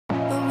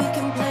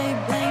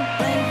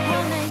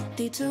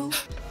too.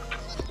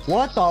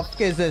 What the f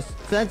is this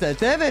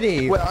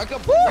sensitivity? Wait, I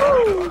got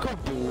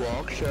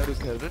block Shadow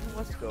Kevin.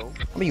 Let's go.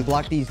 How about you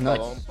block these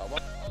nuts? Oh, there's a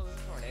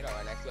tornado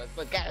right next to us.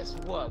 But guess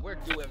what? We're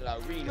doing La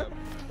Arena.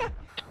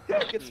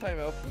 Get time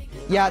out.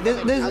 Yeah,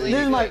 this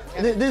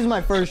is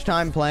my first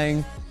time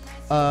playing.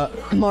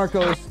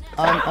 Marcos,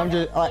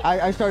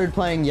 I started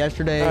playing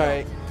yesterday. All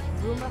right.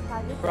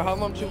 For how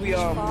long should we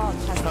I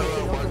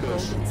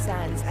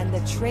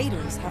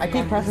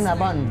keep pressing that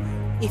button.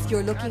 If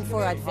you're looking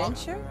for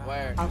adventure,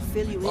 I'll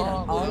fill you in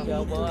on all you need to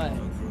know.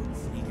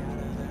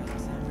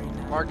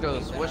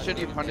 Marcos, what should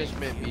your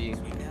punishment be?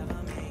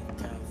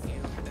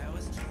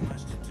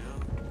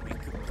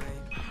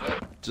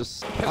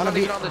 Just I wanna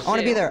be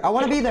there. I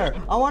wanna be there.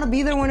 I wanna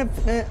be there when it.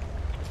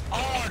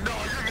 Oh no,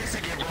 you're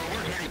missing it, bro.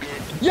 We're hitting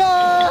it. Yo!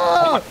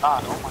 Oh my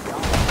god! Oh my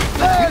god!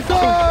 Yes,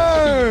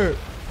 sir!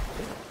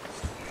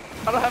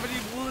 I don't have any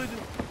wood.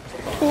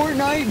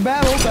 Fortnite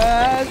Battle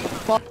Pass.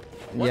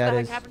 What Yeah, the it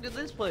heck is. happened to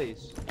this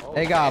place? Oh,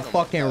 They got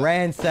fucking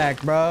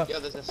ransacked, bro. Yo,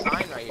 there's a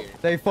sign right here.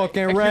 They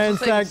fucking Actually,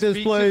 ransacked this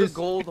speak to the place.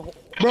 gold-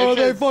 Bro, It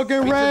they says, fucking speak to the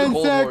gold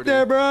ransacked hoarder.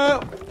 there, bro.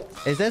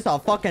 Is this a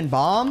fucking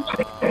bomb?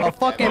 A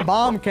fucking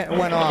bomb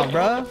went off,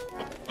 bro.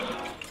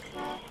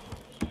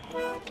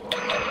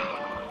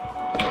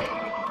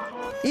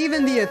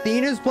 Even the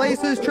Athena's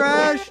place is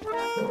trashed.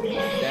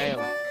 Damn.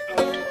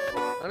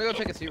 I'm gonna go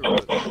check and see real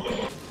quick.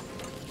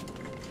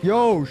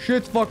 Yo,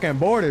 shit's fucking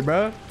boarded,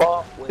 bro.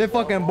 They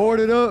fucking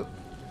boarded up.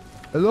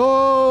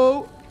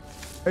 Hello?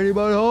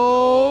 Anybody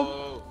home?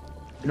 Oh,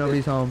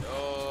 Nobody's home.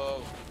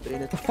 oh.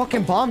 The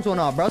fucking bombs went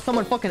off, bro.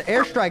 Someone fucking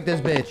airstrike this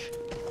bitch.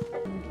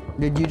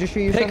 Did you just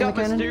shoot yourself Pick in up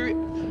the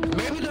cannon?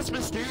 Maybe this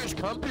mysterious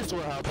compass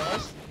will help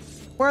us.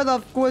 Where the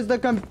f was the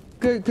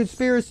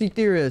conspiracy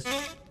theorist?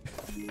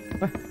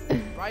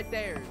 Right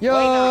there. Yo!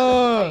 Wait,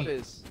 nah,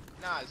 compass.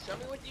 Nah, show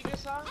me what you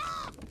just saw.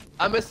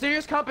 A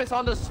mysterious compass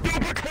on the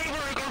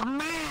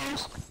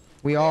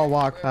We all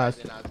walk Where past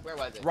was it. it? Where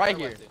was it? right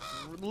Where here.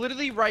 was it?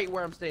 Literally right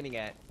where I'm standing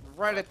at.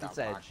 Right at this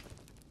edge.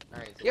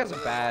 Alright, so You guys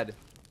are bad.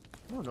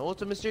 I don't know,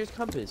 it's a mysterious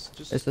compass.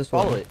 Just It's this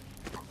follow one. it.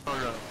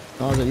 Oh,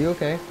 are you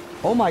okay?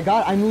 Oh my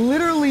god, I'm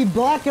literally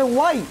black and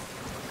white.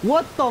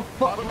 What the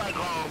fuck?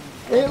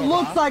 It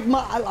looks like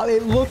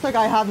it looks like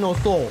I have no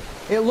soul.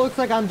 It looks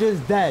like I'm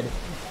just dead.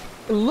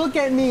 Look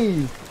at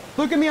me.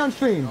 Look at me on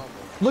stream.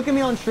 Look at me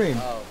on stream.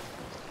 Oh.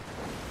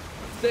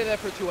 Stay there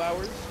for 2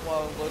 hours while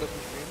I load up the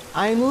stream.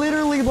 I'm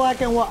literally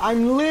black and white.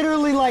 I'm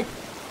literally like.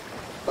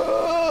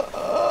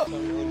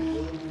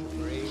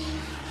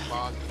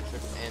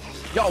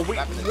 Yo, wait,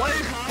 what?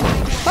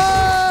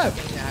 Ah!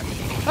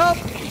 Help!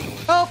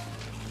 Help!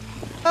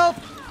 Help!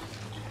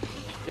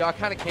 Yo, I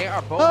kinda can't.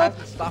 Our boat Oh.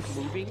 hasn't stopped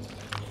moving.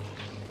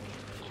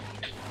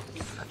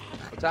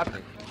 What's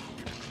happening?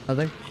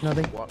 Nothing.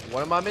 Nothing.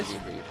 What am I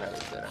missing?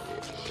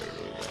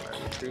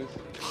 Truth.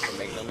 So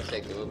make no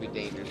mistake, it will be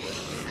dangerous.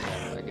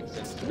 I can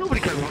sense it.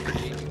 Nobody can walk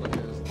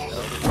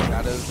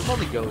Shadows. It's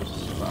only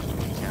ghosts.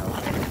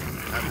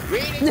 I'm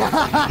reading.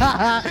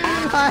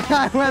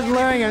 I was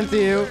luring him to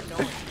you.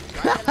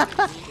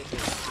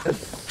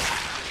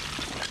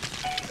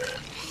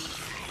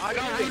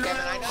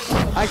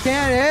 I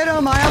can't hit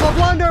him. I have a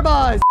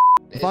blunderbuss.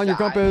 Find your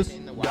compass.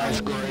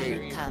 That's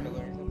great.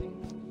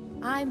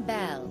 I'm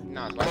Belle.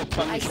 No, it's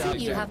why I see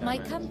you have my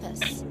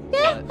compass. Yeah,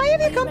 I have Are your you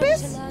ready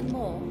compass. to learn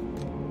more?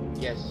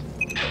 Yes.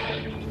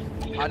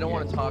 I don't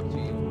want to talk to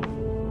you.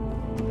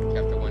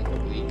 Chapter 1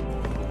 complete.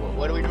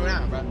 What do we do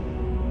now, bro?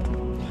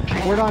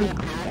 We're done.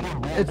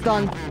 It's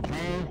done.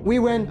 We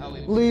win.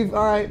 Leave.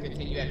 All right.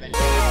 Continue adventure.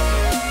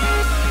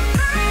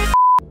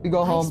 We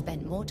go I've home.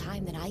 spent more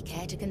time than I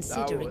care to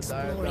consider That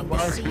exploring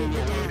was- the sea of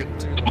the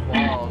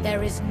damned.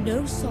 There is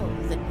no soul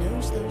that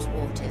knows those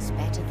waters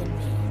better than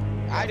me.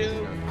 I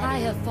do. I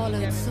have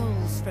followed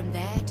souls from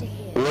there to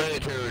here.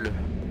 Richard.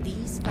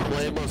 These Flame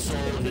of fountains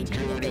souls and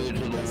between the journey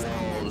into the believers and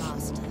their walls.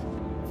 master.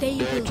 They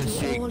There will to do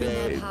seek all in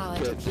their that. power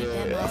to keep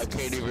their I master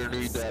can't even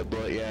read safe. that,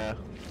 but yeah.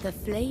 The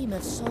flame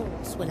of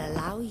souls will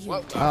allow you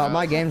What? to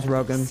My game's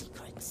broken.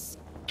 secrets.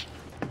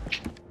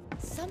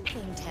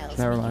 Something tells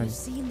Never me mind. you've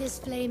seen this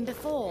flame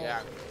before.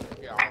 Yeah.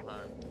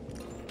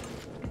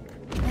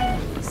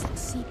 Memories that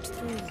seeped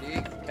through.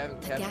 See? Kevin,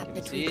 The Kevin, gap can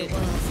you see between the it?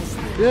 worlds is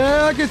thin.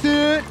 Yeah, I can see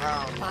it.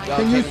 Find Yo,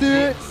 Can you Kevin, see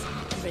it?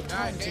 and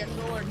return to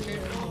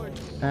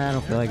me. I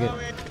don't feel like it.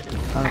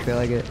 I don't feel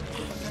like it.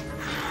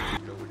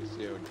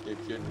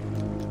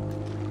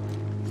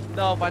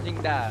 No,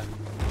 fighting that.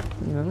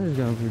 Yeah, I'm just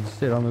gonna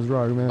sit on this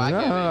rock, man. Bye,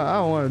 Kevin. I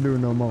don't want to do it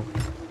no more.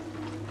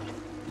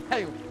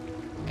 Hey,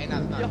 Hey, no,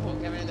 it's not. Yo.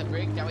 Put Kevin in the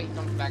brig, that way he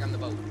comes back on the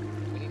boat.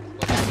 We need to go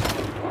back.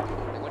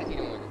 Like, what is he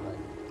doing with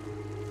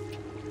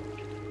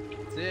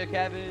it? see ya,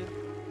 Kevin.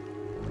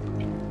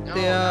 No,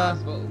 See ya.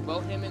 no,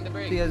 vote him in the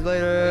brig. See you guys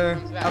later. He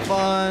comes back. Have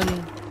fun.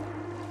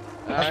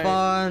 Have Alright.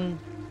 fun.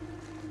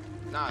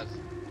 Nas.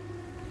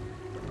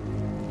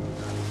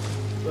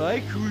 My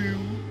crew.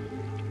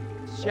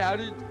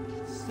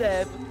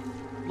 ShatteredSeb.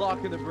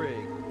 Lock in the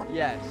brig.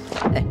 Yes.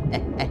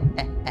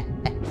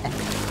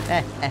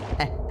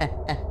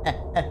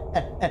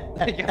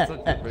 I got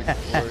such a big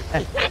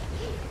story.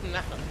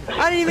 now.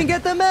 I didn't even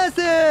get the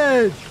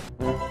message!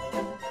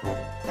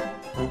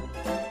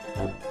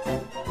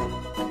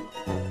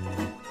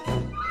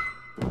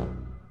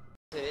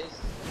 It is.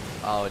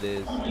 Oh, it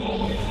is.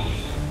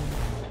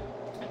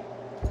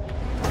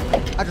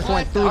 I just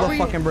went through the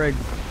fucking brig.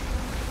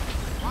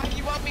 Why do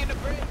you want me in the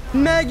bridge?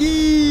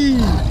 Maggie!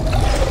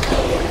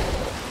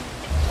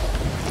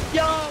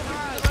 Yo!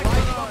 Why do you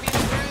want me in the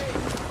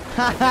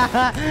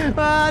bridge?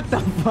 What the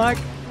fuck?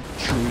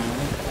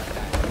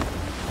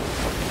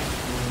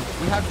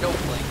 We have no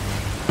plane.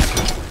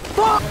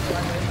 Fuck!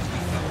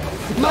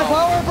 My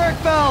power brick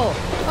fell!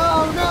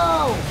 Oh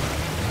no!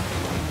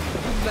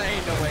 There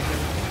ain't no way.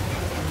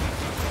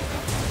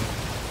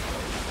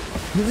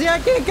 See, I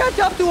can't catch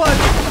up to us!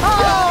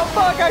 Oh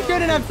fuck, I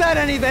shouldn't have said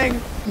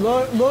anything!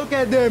 Look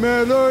at them,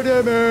 man, look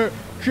at them,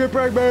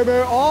 shipwreck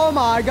baby! Oh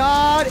my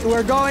god,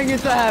 we're going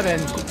into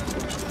heaven!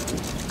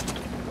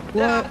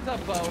 What? That's a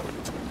boat.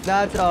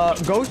 That's a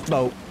ghost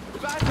boat.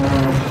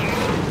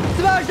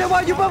 Sebastian,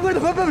 why you bumping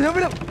it?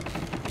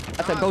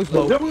 That's a ghost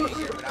boat. But I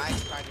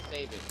tried to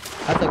save it.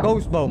 That's a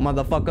ghost boat,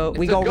 motherfucker.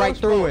 We It's a go right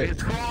ghost through boat. it.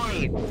 It's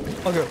fine.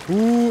 Okay.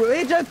 Ooh,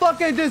 it just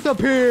fucking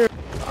disappeared.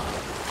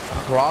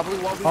 Probably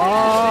what we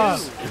Ah.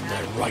 need to do. In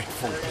their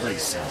rightful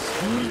places.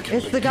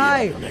 It's the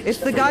guy. It's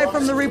the guy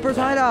from the Reaper's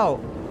hideout.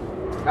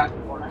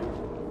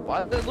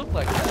 Why does it look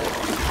like that?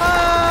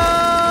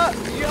 Ah!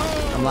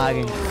 I'm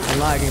lagging. I'm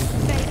lagging.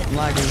 I'm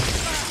lagging.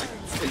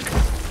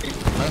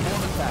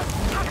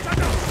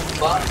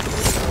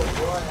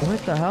 What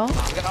the hell?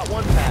 I got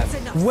one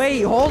pass.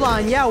 Wait, hold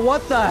on. Yeah,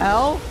 what the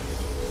hell?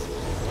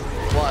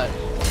 What?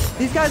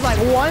 These guys like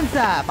one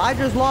tap. I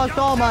just lost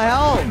all my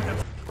health.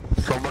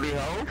 Somebody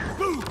help?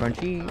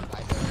 Crunchy.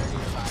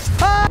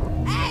 Ah!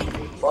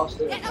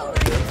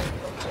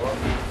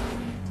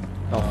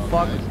 The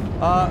fuck?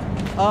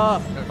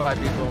 There's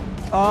 5 people.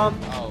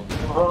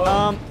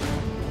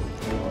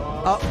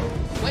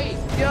 Wait.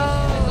 Yo!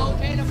 Go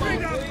pay the boat, please.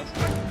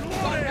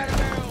 Go to that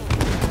barrel.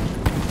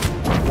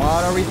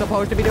 What are we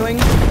supposed to be doing?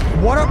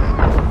 What are...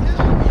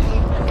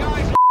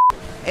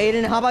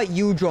 Aiden, how about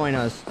you join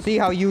us? See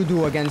how you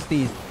do against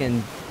these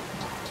fucking...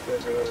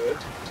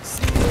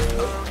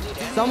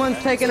 Someone's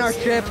taking our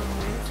ship.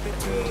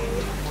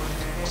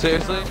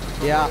 Seriously?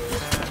 Yeah.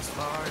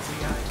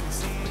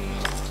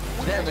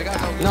 Damn, they got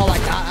no... No,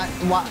 like,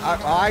 why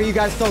are you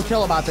guys so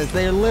chill about this?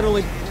 I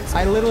literally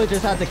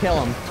just had to kill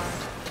them.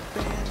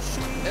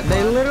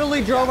 They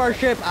literally drove our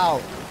ship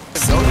out.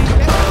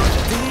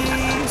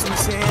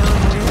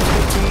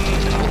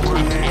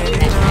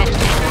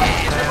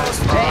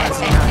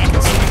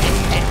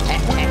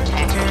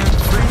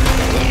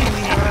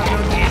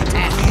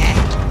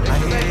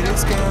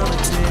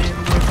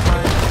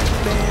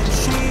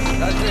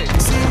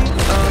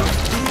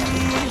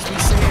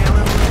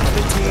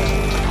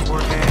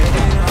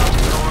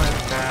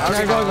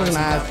 There goes his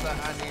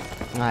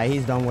mask. Nah,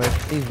 he's done with.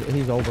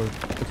 He's over.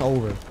 It's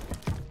over.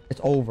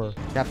 It's over.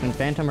 Captain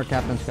Phantom or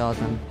Captain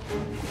Skeleton?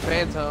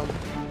 Phantom.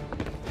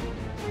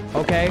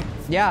 Okay.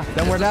 Yeah,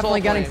 then we're It's a definitely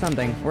soul getting flame.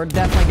 something. We're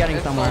definitely getting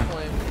It's somewhere. soul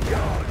flame.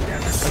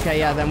 Okay,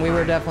 yeah, then we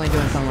were definitely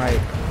doing something right.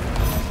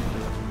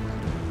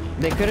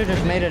 They could have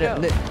just made it.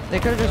 They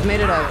could have just made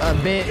it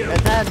a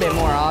tad bit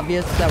more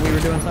obvious that we were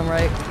doing something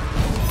right.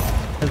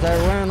 Cause there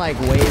weren't like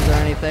waves or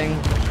anything.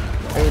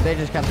 They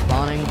just kept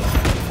spawning.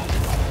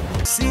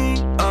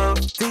 Sea of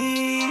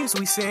thieves,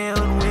 we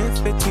sailing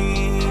with the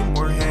team.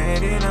 We're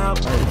heading up.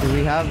 Do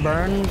we have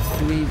burn?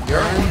 Do we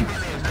burn?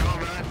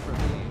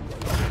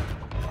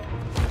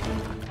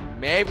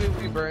 Maybe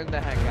we burned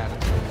the heck out of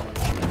it.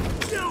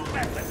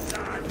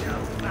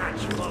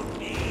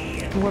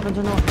 The weapons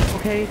are not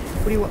okay.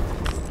 What do you want?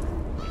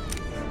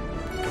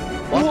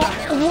 What?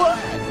 I've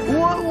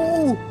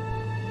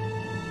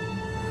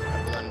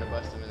begun to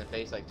bust him in the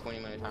face like 20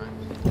 million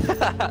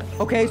times.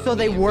 Okay, so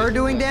they were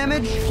doing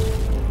damage.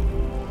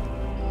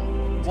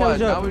 What?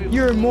 Your Now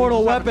we immortal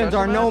just have a weapons treasure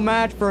are no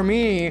map? match for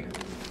me.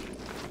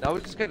 Now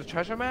we just get a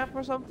treasure map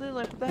or something?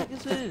 Like, what the heck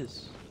is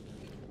this?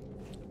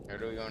 Where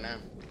do we go now?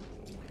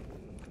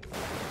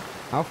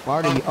 How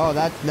far do you? Oh,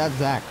 that's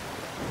Zach.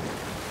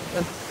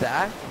 That's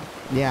Zach?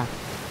 Yeah,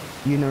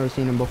 you've never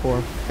seen him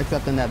before,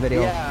 except in that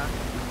video. Yeah.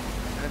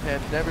 I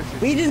have never seen.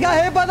 We just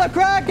got hit by the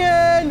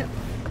kraken.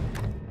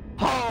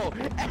 Oh,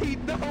 hey,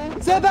 no.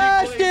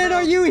 Sebastian,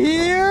 are you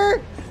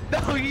here? No,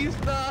 he's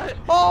not.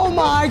 Oh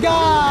my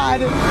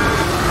God!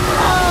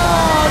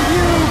 Oh,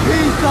 you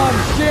piece of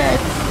shit!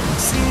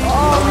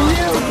 Oh,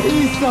 you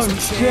piece of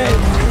shit!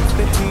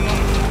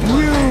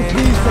 You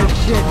piece of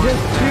shit! Just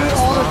shoot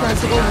all the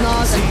tentacles,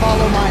 Nas, and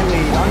follow my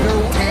lead. Under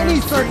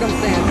any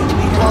circumstance,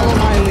 follow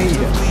my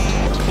lead.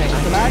 Okay,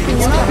 Sebastian,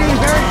 you're not being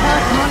very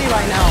fast money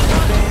right now.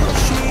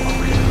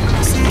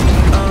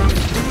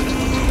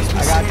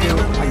 I got you.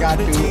 I got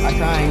you. I'm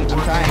trying.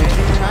 I'm trying.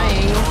 I'm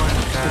trying.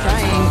 I'm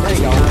trying. There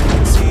you go.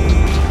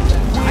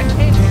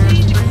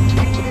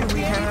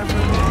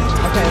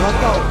 Okay, let's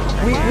go.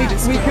 We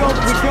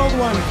killed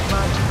one.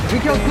 We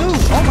killed two.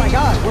 Oh my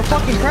God, we're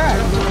fucking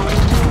crashed.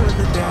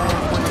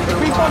 If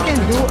we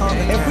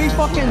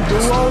fucking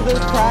duo this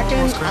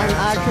kraken, I'm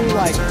actually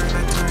like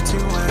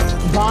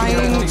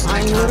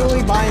I'm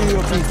literally buying you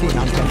a PC.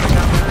 No, I'm kidding.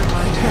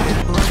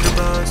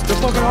 The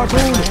fucking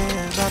harpoon!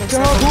 The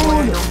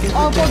harpoon!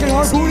 I'm fucking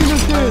harpooning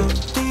this shit!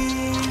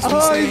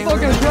 Oh, he's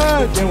fucking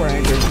dead! Yeah, we're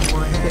angry.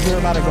 Because we're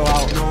about to go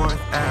out. Oh,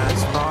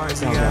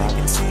 God.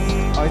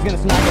 Oh, he's gonna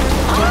snipe it.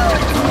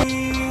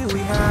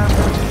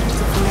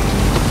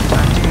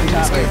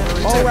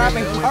 Oh,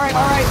 rapping. Alright,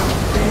 alright.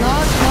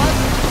 Not.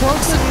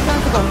 Close this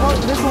tentacle.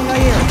 Close this one right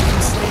here.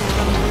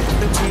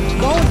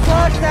 Don't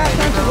touch that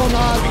tentacle,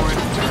 Nog.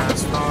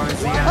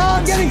 Oh,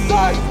 I'm getting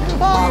stuck!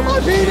 Oh, my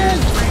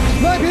penis!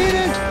 My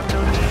penis!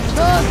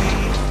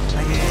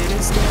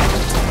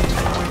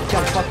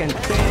 Got fucking...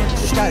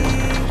 This guy's...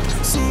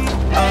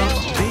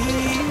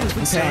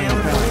 I'm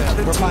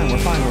failing. We're fine. I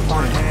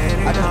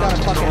just got a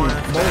fucking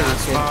bully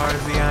this kid.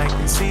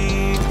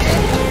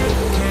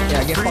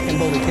 Yeah, get fucking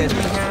bully, kid.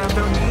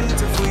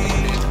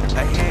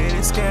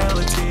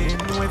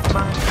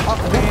 Oh, what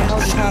the hell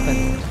just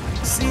happened?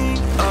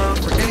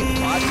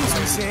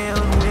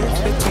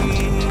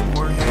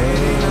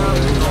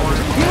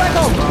 He let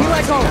go!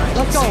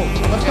 Let's go!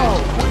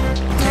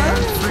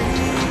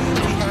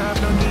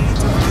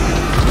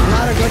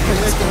 Not a good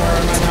position where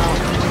I'm right now.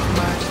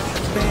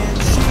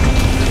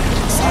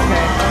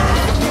 Okay.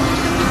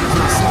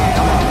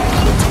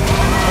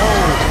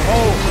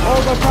 Oh,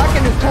 the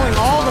kraken is pulling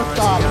all the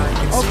stops.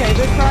 Okay,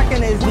 this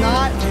kraken is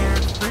not...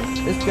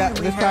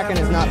 This kraken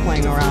is not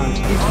playing around.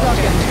 He's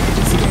sucking.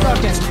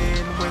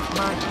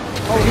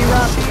 Oh, he's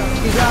rapping.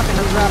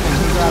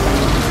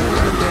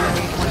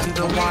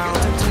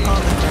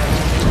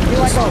 He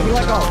let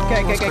go.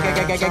 Okay.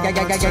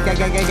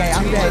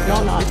 I'm dead. No,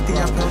 I'm not.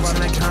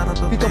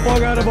 Beat the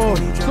fuck out of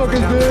him. Suck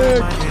his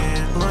dick.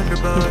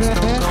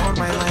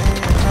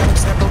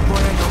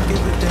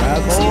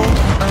 Asshole.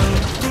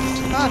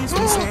 Ow!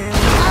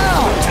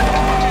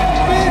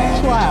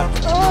 Bitch slap.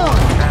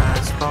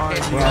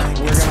 Well,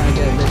 we're gonna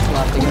get a bitch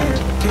slap together.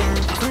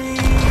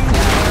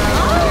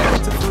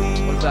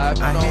 What's that?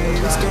 Oh,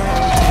 is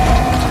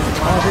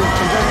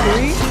that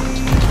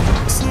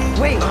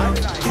 3? Wait.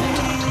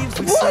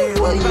 What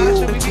will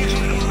you?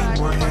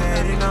 We're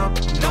heading up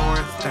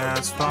north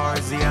as far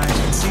as the eye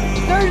can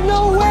see. There's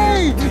no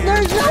way!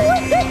 There's no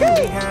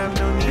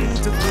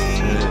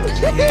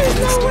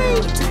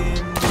way!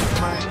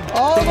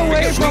 All the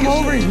way from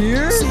over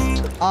here?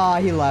 Ah,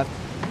 he left.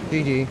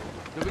 GG.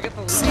 Did we get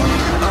the lead?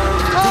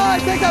 Oh, I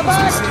take that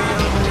back!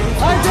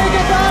 I take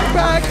it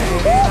back!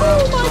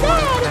 Oh my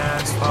god!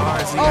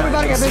 Oh, we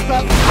gotta get this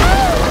up.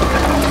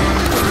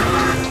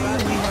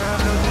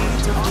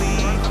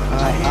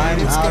 I'm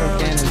out of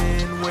cannon.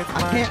 I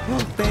can't.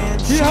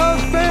 He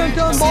has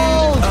phantom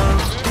balls!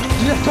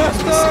 Yes, sir!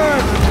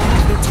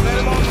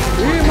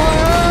 Eat my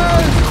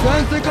ass!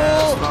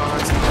 Tentacle!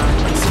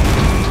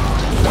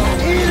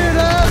 Eat it,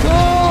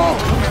 asshole!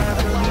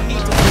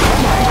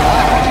 Oh!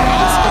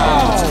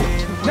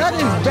 That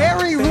is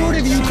very rude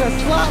of you to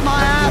slap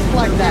my ass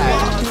like that.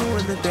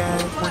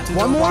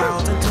 One more?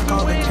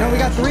 No, we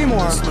got 3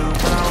 more.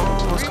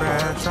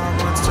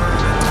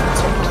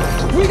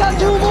 We got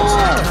 2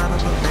 more!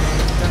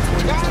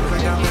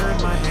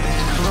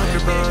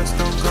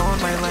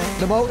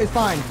 The boat is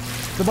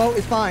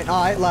fine.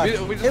 Ah, it left.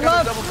 We just it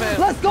got left. a double fan.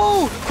 Let's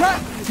go!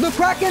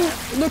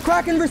 The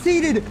kraken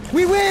receded.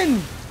 We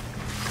win!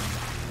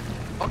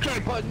 Okay,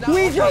 but now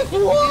We just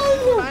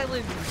won!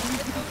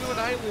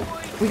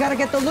 We gotta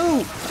get the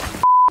loot.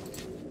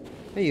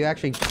 Hey, you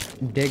actually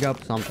dig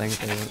up something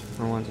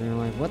for once in your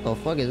life. What the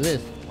fuck is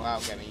this? Wow,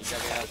 Kevin, you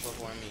dug it out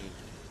before me.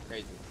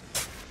 Crazy.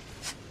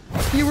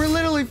 You were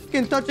literally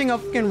fucking touching a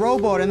fucking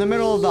rowboat in the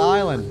middle of the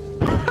island.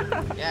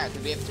 Yeah,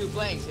 because we have 2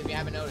 planks, if you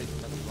haven't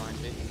noticed. That's blind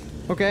fish.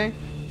 Okay.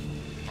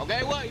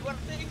 Okay, what? You want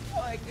to think?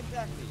 Like,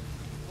 exactly.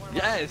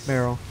 Yes.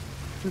 Barrel.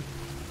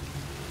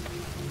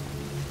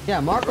 Yeah,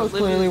 Marcos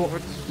clearly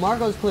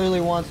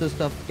wants us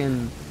to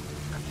fucking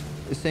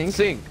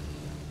sink.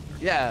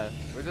 Yeah,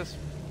 we're just.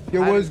 It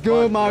was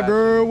good, my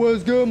girl.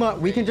 Was good, my.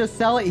 We can just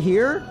sell it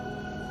here.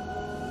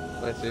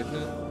 Let's see.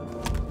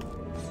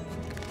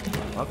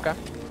 Okay.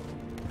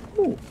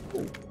 Ooh.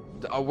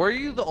 Were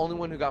you the only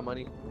one who got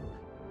money?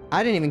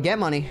 I didn't even get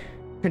money.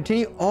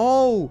 Continue.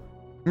 Oh,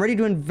 I'm ready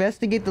to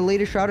investigate the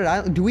latest shrouded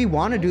island. Do we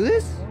want to do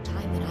this?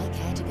 Time than I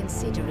care to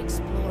consider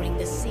exploring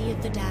the Sea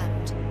of the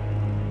Damned.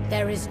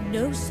 There is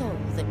no soul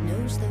that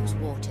knows those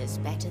waters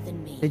better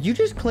than me. Did you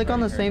just click on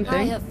the same I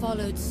thing? have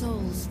followed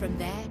souls from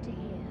there to here.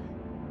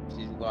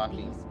 She's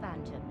walking. These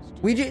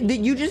phantoms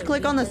Did you just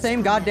click on the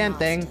same goddamn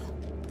thing?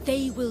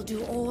 They will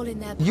do all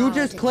in their power. You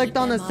just to clicked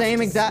keep on the their same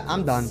masters exact.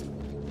 I'm done. safe.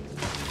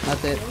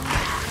 That's it.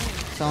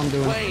 That's all I'm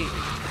doing. Wait.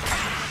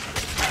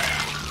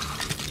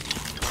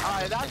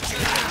 Alright, that's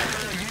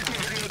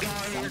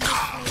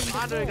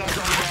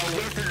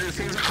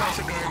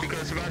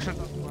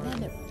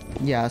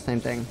Yeah, same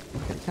thing.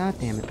 God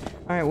damn it.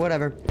 Alright,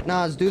 whatever.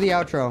 Nah, let's do the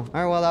outro.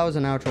 Alright, well, that was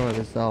an outro of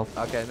itself.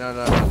 Okay, no,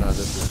 this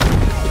is.